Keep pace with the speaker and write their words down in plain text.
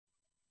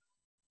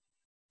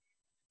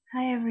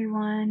Hi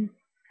everyone.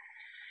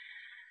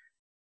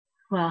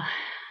 Well,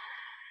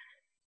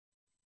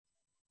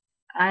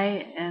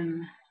 I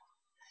am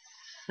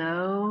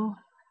so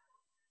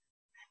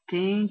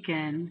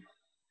stinking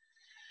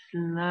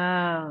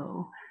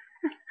slow.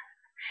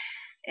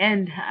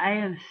 And I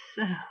am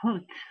so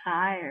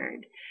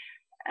tired.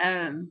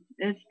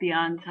 It's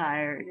beyond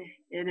tired.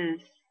 It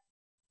is,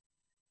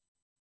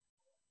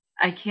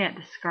 I can't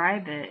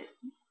describe it.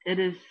 It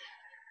is,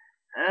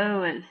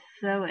 oh, it's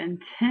so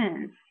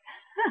intense.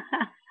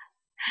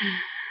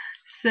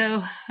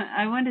 So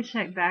I wanted to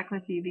check back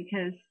with you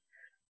because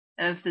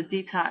of the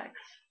detox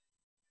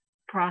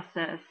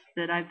process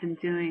that I've been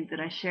doing that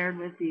I shared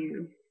with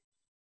you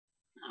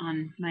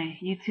on my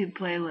YouTube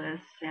playlist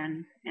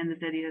and the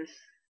videos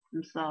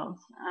themselves.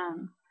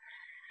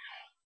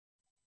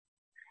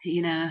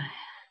 You know,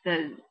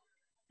 the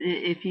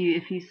if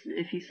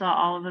you saw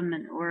all of them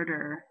in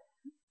order,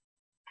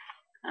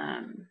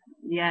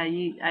 yeah,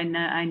 I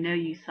know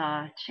you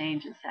saw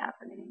changes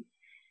happening,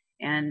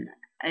 and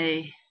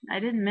I I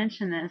didn't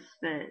mention this,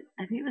 but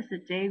I think it was the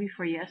day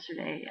before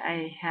yesterday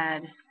I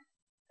had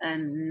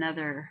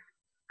another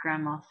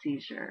grand mal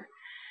seizure,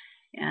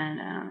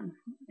 and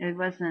it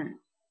wasn't.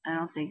 I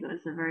don't think it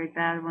was a very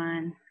bad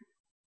one.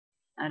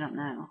 I don't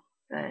know,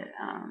 but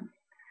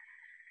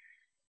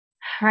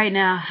right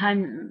now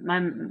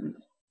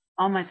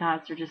all my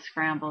thoughts are just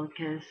scrambled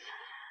because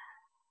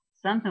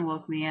something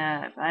woke me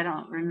up. I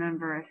don't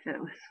remember if it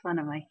was one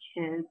of my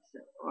kids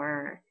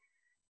or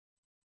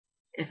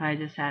if I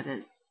just had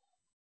to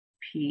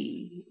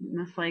pee.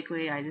 Most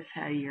likely I just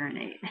had to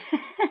urinate.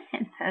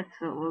 And that's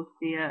what woke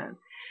me up.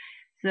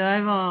 So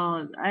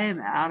I am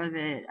out of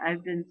it.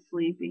 I've been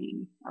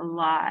sleeping a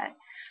lot.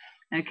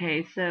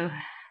 Okay, so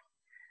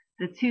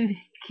the two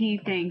key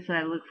things that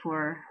I look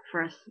for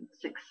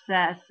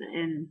success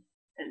in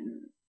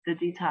the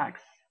detox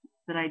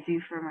that I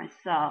do for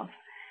myself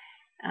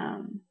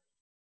um,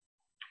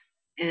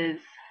 is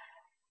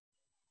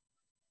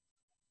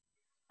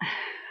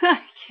I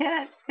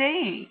can't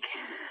think.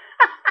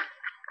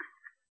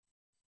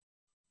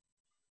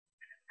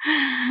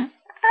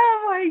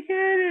 Oh my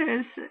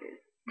goodness!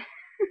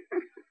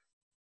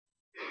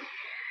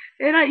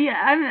 And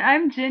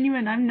I'm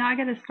genuine. I'm not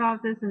gonna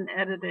stop this and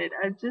edit it.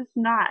 I'm just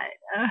not.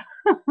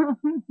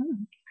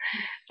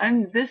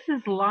 I'm. This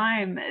is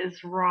lime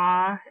as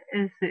raw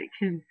as it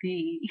can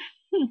be.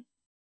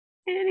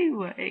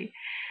 Anyway,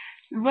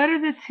 what are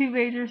the two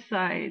major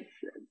sides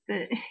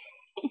that?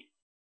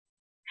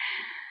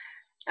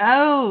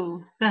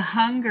 Oh, the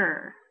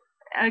hunger.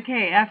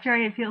 Okay, after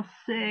I feel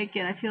sick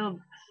and I feel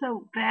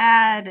so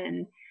bad,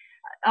 and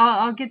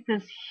I'll get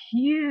this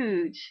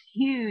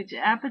huge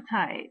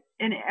appetite,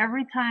 and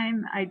every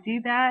time I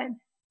do that,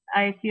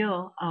 I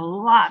feel a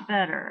lot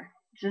better.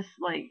 Just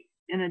like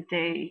in a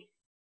day,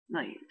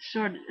 like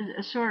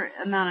a short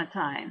amount of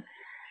time.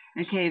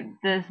 Okay,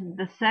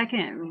 the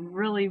second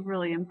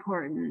really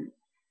important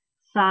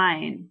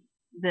sign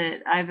that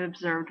I've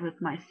observed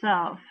with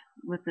myself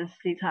with this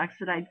detox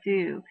that I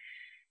do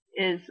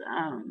is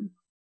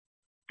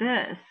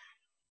this.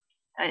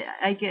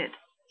 I get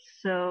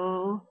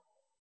so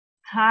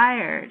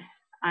tired.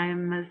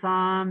 I'm a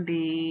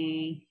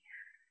zombie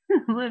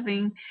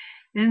living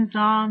in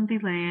zombie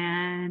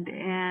land,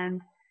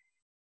 and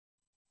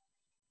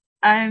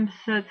I'm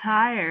so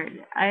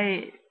tired.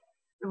 I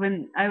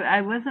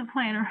wasn't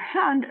playing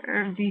around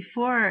or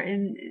before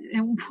in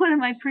one of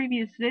my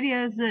previous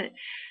videos that,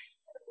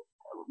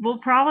 well,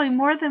 probably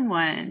more than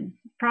one,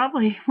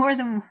 probably more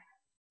than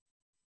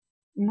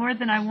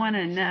I want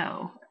to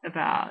know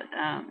about.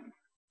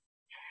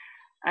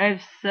 I'm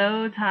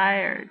so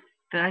tired,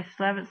 but I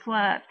still haven't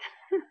slept.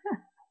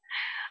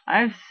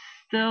 I'm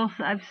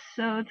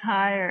so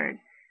tired.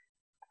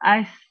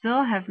 I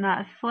still have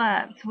not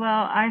slept. Well,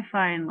 I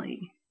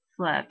finally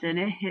slept and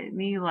it hit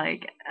me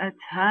like a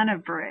ton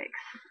of bricks.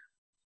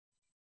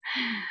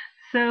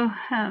 So,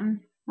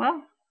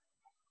 well,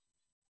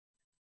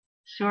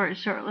 short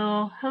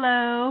little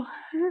hello.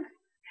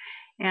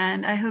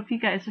 And I hope you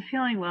guys are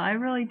feeling well. I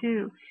really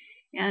do.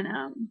 And,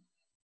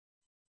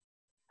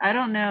 I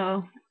don't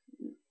know.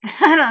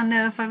 I don't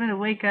know if I'm going to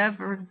wake up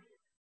or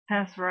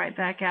pass right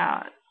back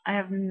out. I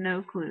have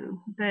no clue.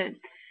 But,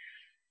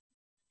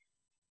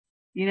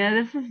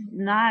 this is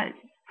not,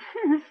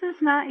 this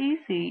is not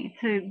easy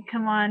to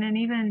come on and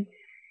even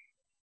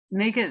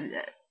make a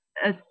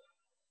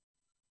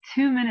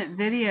 2-minute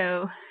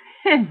video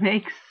and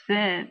make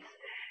sense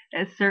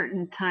at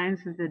certain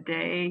times of the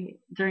day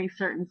during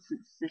certain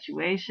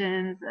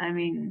situations. I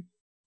mean,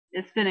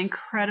 it's been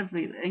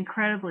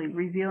incredibly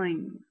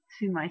revealing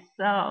to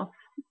myself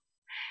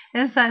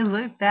as I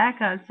look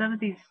back on some of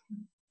these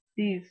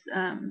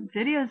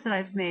videos that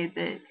I've made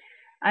that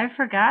I've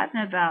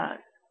forgotten about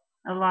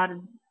a lot of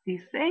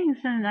these things,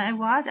 and I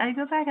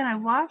go back and I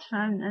watch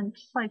them and I'm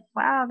just like,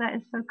 wow, that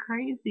is so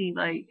crazy.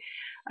 Like,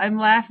 I'm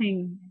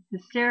laughing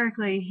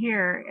hysterically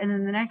here, and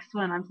then the next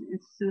one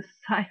it's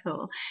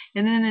suicidal,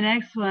 and then the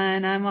next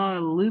one I'm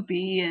all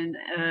loopy and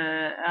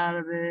out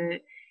of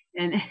it,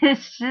 and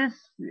it's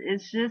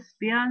just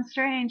beyond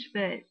strange.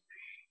 But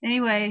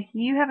Anyway,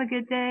 you have a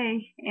good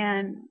day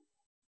and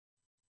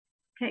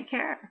take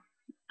care.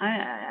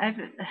 I've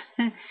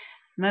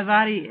my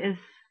body is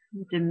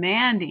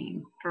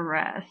demanding for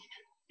rest,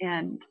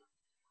 and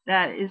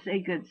that is a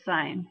good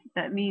sign.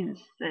 That means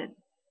that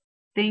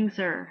things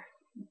are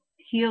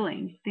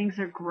healing, things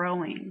are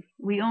growing.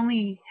 We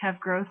only have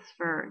growth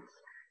spurts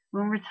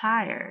when we're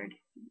tired.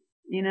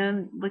 You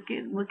know, look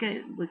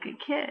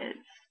at kids.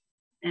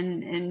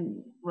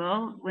 And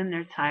well, when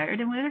they're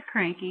tired and when they're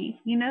cranky,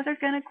 they're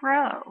going to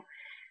grow.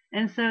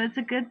 And so it's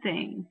a good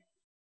thing.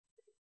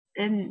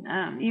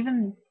 And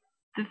even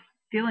the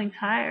feeling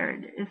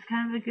tired is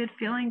kind of a good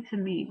feeling to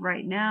me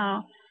right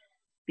now,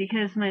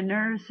 because my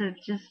nerves have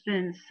just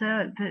been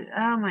so,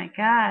 oh my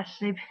gosh,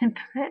 they've been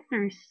put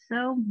through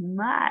so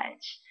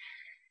much.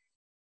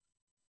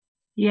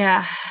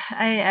 Yeah,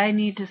 I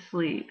need to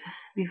sleep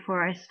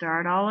before I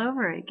start all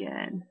over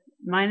again,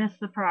 minus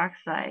the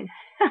peroxide.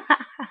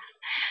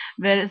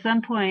 But at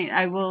some point,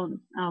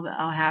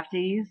 I'll have to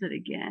use it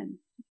again.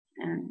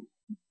 And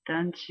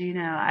don't you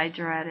know, I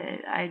dread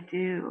it. I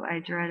do. I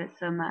dread it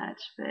so much.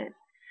 But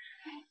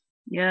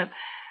yep,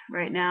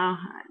 right now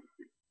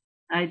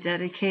I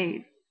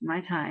dedicate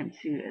my time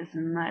to as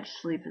much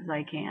sleep as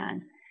I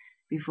can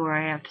before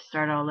I have to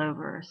start all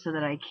over, so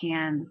that I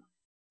can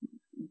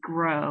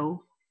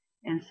grow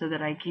and so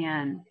that I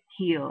can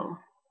heal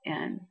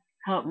and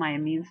help my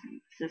immune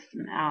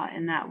system out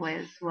in that way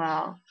as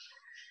well.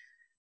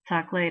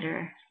 Talk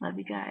later. Love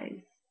you guys.